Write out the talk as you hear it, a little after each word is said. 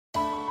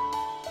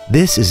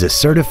This is a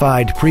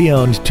certified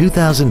pre-owned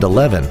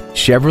 2011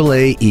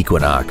 Chevrolet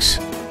Equinox.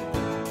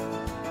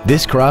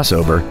 This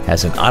crossover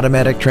has an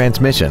automatic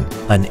transmission,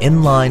 an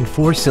inline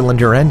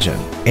 4-cylinder engine,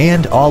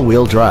 and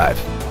all-wheel drive.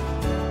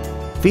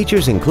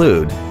 Features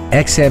include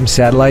XM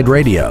satellite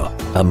radio,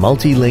 a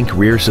multi-link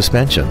rear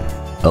suspension,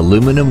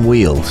 aluminum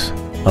wheels,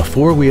 a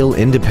 4-wheel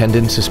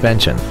independent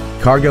suspension,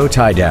 cargo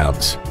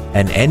tie-downs,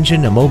 an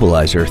engine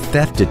immobilizer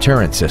theft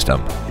deterrent system,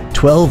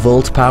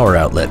 12-volt power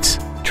outlets,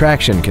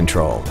 traction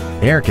control,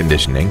 air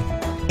conditioning,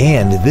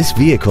 and this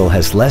vehicle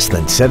has less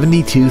than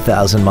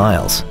 72,000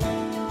 miles.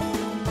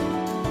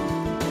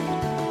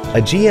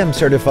 A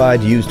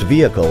GM-certified used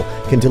vehicle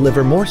can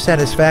deliver more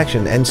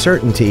satisfaction and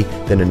certainty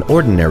than an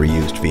ordinary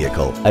used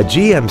vehicle. A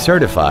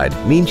GM-certified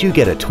means you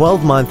get a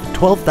 12-month,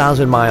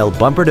 12,000-mile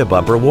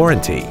bumper-to-bumper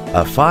warranty,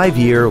 a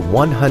 5-year,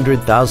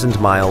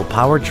 100,000-mile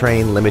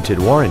powertrain limited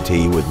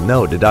warranty with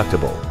no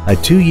deductible, a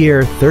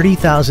 2-year,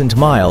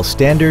 30,000-mile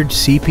standard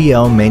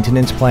CPO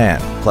maintenance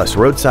plan, plus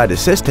roadside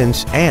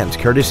assistance and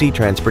courtesy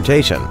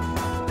transportation.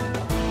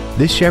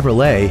 This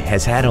Chevrolet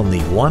has had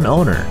only one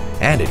owner,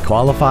 and it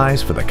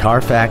qualifies for the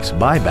Carfax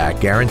buyback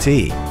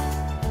guarantee.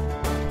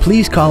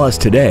 Please call us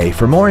today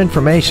for more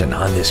information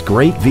on this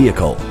great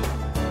vehicle.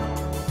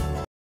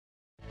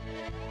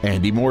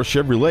 Andy Mohr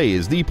Chevrolet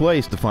is the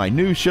place to find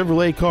new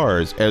Chevrolet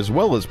cars as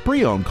well as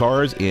pre-owned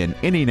cars in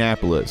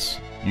Indianapolis.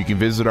 You can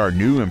visit our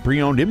new and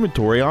pre-owned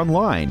inventory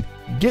online,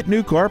 get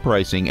new car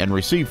pricing, and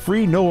receive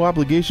free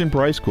no-obligation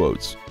price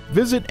quotes.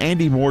 Visit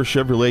Andy Mohr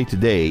Chevrolet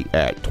today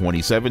at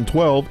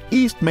 2712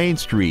 East Main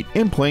Street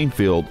in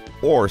Plainfield,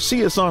 or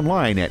see us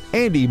online at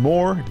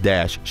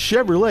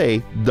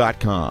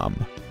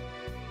andymohr-chevrolet.com.